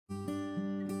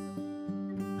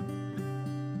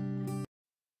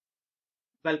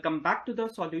Welcome back to the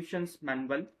solutions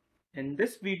manual. In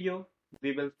this video,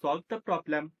 we will solve the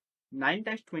problem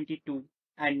 9-22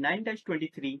 and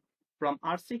 9-23 from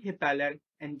RC Hibbeler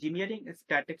Engineering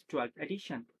Statics 12th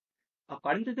edition.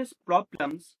 According to these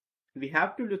problems, we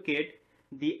have to locate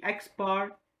the x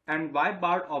bar and y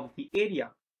bar of the area.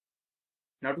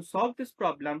 Now to solve this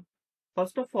problem,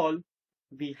 first of all,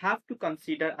 we have to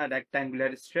consider a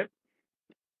rectangular strip.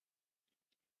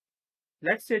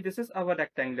 Let's say this is our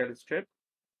rectangular strip.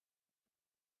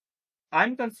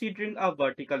 I'm considering a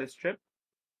vertical strip.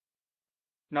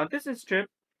 Now this strip,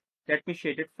 let me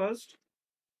shade it first.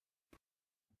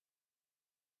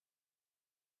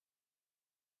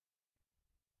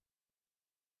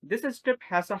 This strip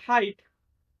has a height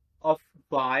of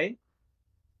y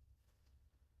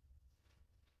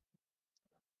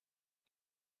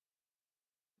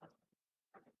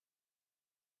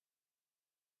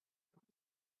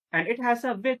and it has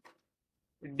a width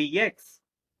dx.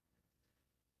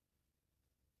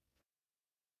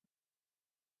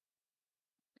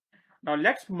 Now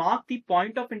let's mark the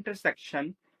point of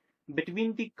intersection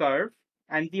between the curve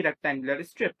and the rectangular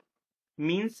strip,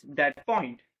 means that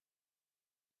point.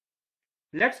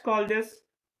 Let's call this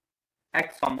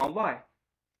x comma y.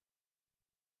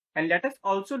 And let us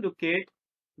also locate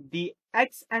the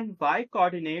x and y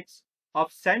coordinates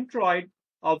of centroid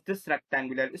of this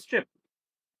rectangular strip.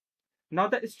 Now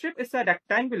the strip is a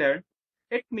rectangular,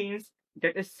 it means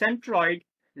that its centroid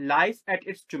lies at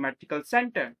its geometrical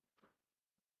center,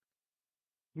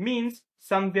 means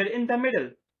somewhere in the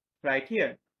middle, right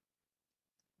here.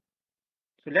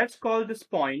 So let's call this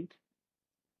point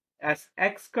as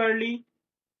x curly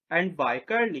and y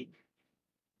curly.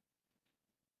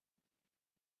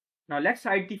 Now let's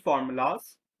write the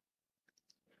formulas.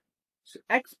 So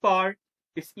x bar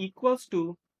is equals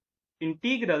to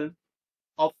integral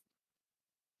of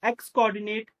x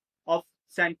coordinate of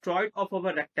centroid of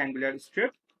our rectangular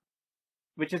strip,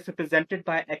 which is represented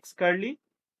by x curly,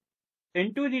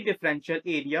 into the differential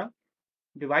area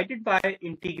divided by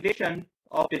integration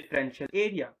of differential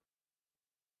area.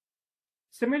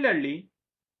 Similarly,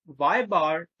 y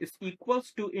bar is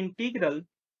equals to integral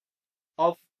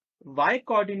of y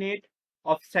coordinate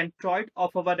of centroid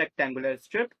of our rectangular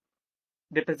strip,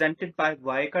 represented by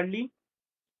y curly,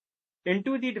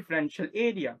 into the differential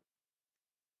area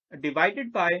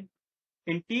divided by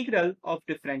integral of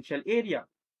differential area.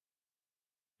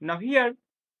 Now here,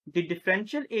 the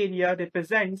differential area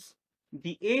represents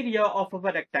the area of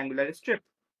our rectangular strip,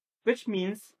 which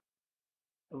means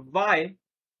y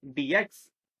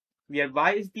dx, where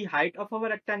y is the height of our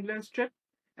rectangular strip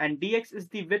and dx is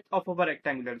the width of our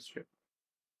rectangular strip.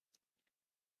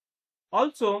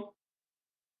 Also,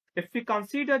 if we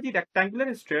consider the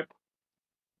rectangular strip,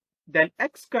 then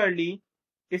x curly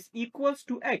is equals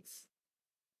to x,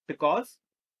 because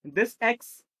this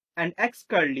x and x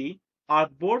curly are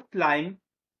both lying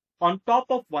on top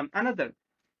of one another,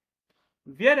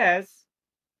 whereas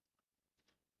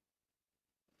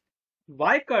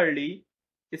y curly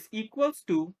is equals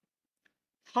to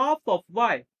half of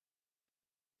y,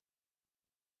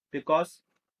 because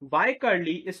y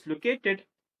curly is located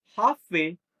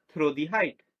halfway through the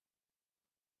height.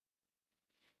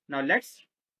 Now let's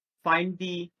find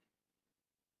the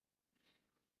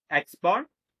x bar.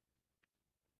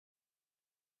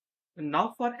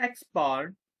 Now for x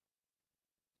bar,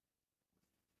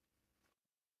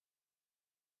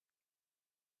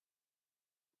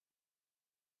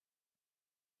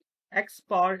 x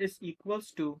bar is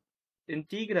equals to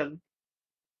integral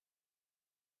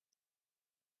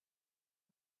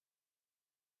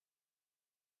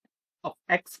of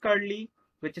x curly,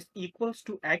 which is equals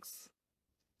to x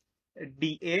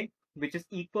dA, which is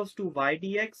equals to y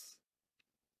dx,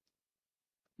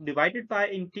 divided by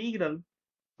integral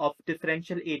of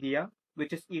differential area,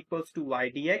 which is equals to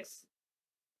y dx.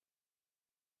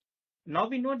 Now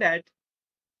we know that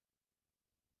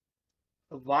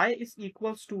y is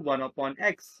equals to 1 upon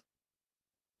x.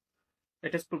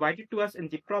 It is provided to us in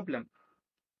the problem.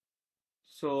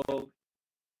 So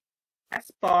x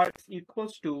bar is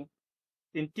equals to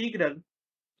integral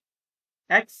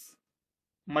x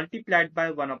multiplied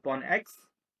by 1 upon x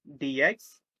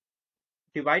dx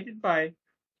divided by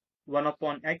 1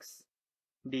 upon x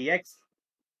dx.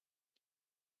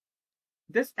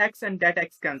 This x and that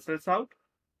x cancels out.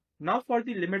 Now for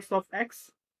the limits of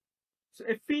x. So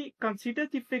if we consider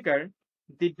the figure,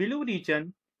 the below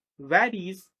region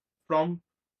varies from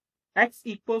x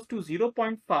equals to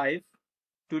 0.5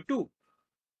 to 2.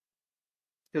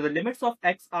 So the limits of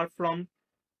x are from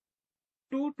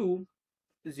 2 to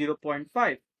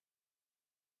 0.5.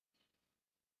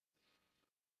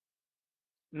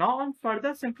 Now on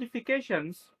further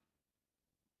simplifications,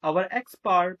 our x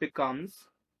bar becomes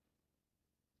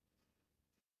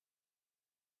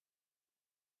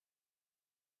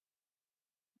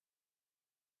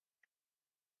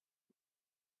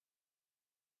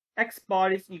x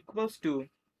bar is equals to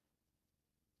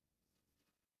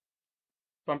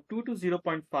from 2 to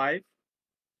 0.5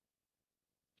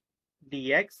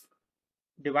 dx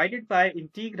divided by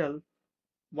integral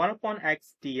 1 upon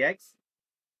x dx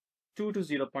 2 to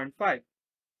 0.5.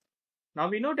 Now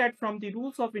we know that from the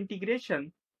rules of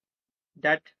integration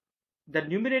that the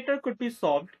numerator could be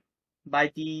solved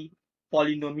by the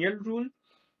polynomial rule,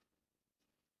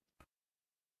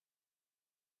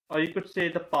 or you could say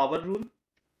the power rule.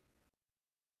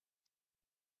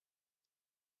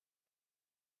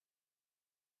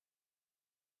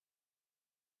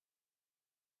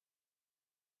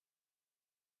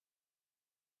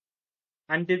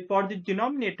 And for the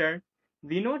denominator,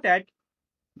 we know that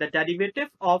the derivative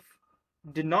of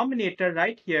denominator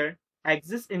right here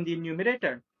exists in the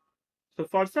numerator. So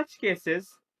for such cases,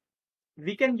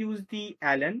 we can use the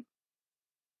ln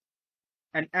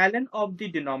and ln of the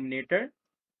denominator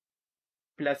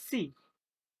plus c.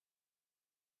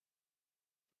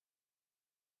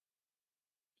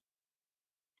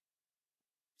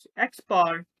 So x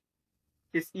bar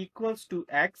is equals to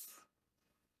x,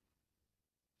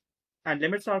 and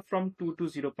limits are from 2 to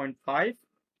 0.5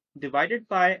 divided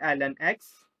by ln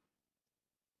x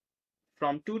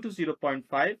from 2 to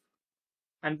 0.5,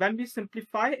 and when we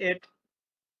simplify it,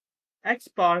 x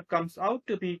bar comes out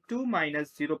to be 2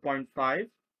 minus 0.5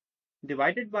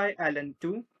 divided by ln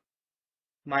 2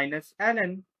 minus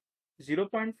ln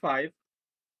 0.5,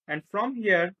 and from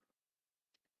here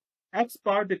x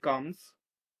bar becomes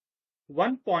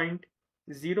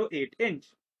 1.08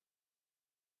 inch.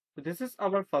 So this is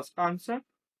our first answer.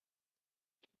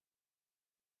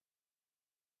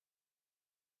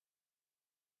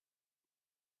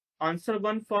 Answer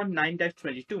 1 for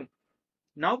 9-22.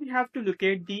 Now we have to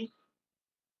locate the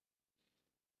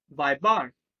y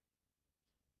bar.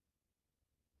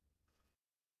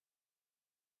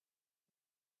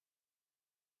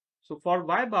 So for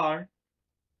y bar,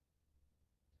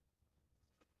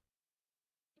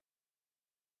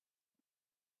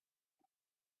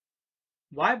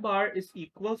 y bar is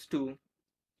equals to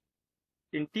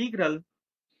integral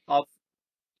of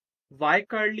y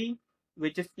curly,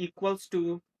 which is equals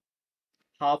to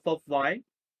half of y,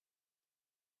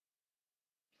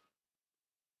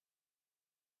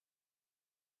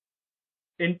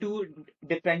 into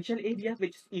differential area,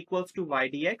 which is equals to y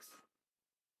dx,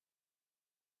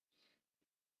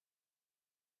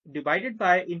 divided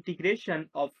by integration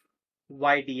of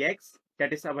y dx,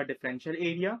 that is our differential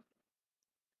area.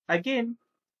 Again,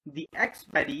 the x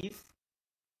varies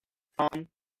from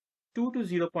 2 to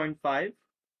 0.5,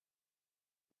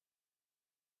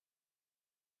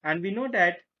 and we know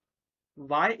that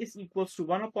y is equals to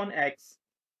 1 upon x.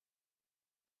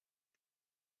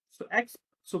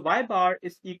 So y bar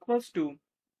is equals to,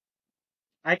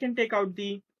 I can take out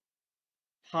the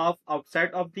half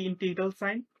outside of the integral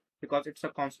sign because it's a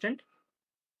constant.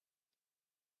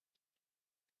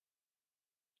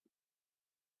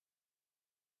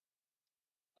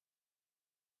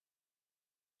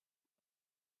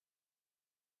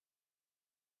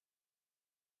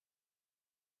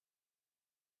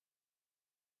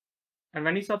 And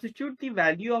when you substitute the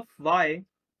value of y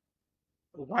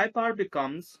bar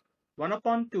becomes 1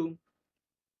 upon 2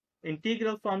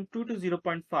 integral from 2 to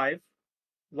 0.5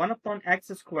 1 upon x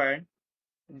squared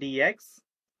dx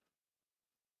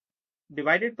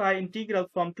divided by integral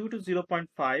from 2 to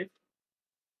 0.5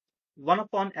 1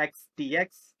 upon x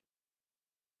dx.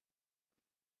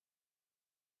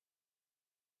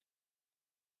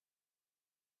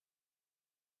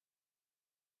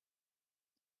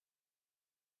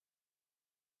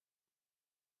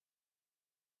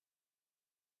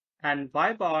 And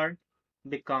y bar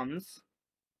becomes,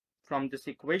 from this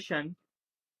equation,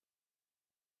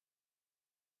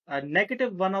 a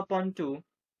negative 1 upon 2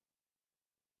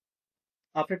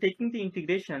 after taking the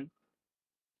integration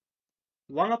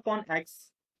 1 upon x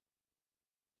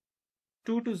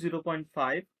 2 to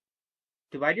 0.5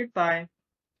 divided by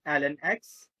ln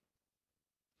x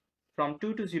from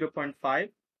 2 to 0.5.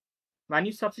 When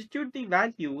you substitute the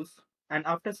values and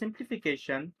after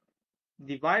simplification,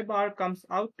 the y bar comes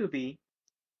out to be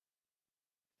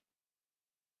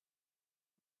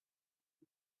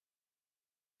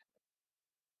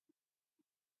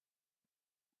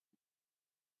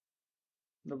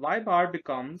the y bar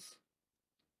becomes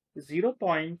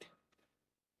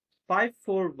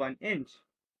 0.541 inch.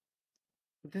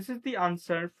 This is the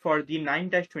answer for the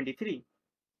 9-23.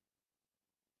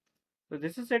 So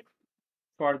this is it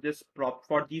for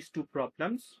these two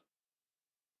problems.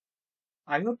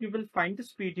 I hope you will find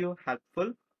this video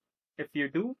helpful. If you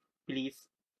do, please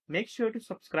make sure to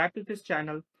subscribe to this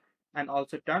channel and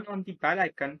also turn on the bell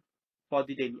icon for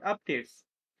the daily updates.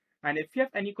 And if you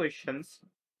have any questions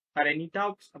or any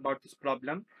doubts about this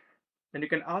problem, then you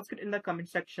can ask it in the comment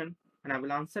section and I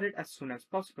will answer it as soon as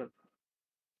possible.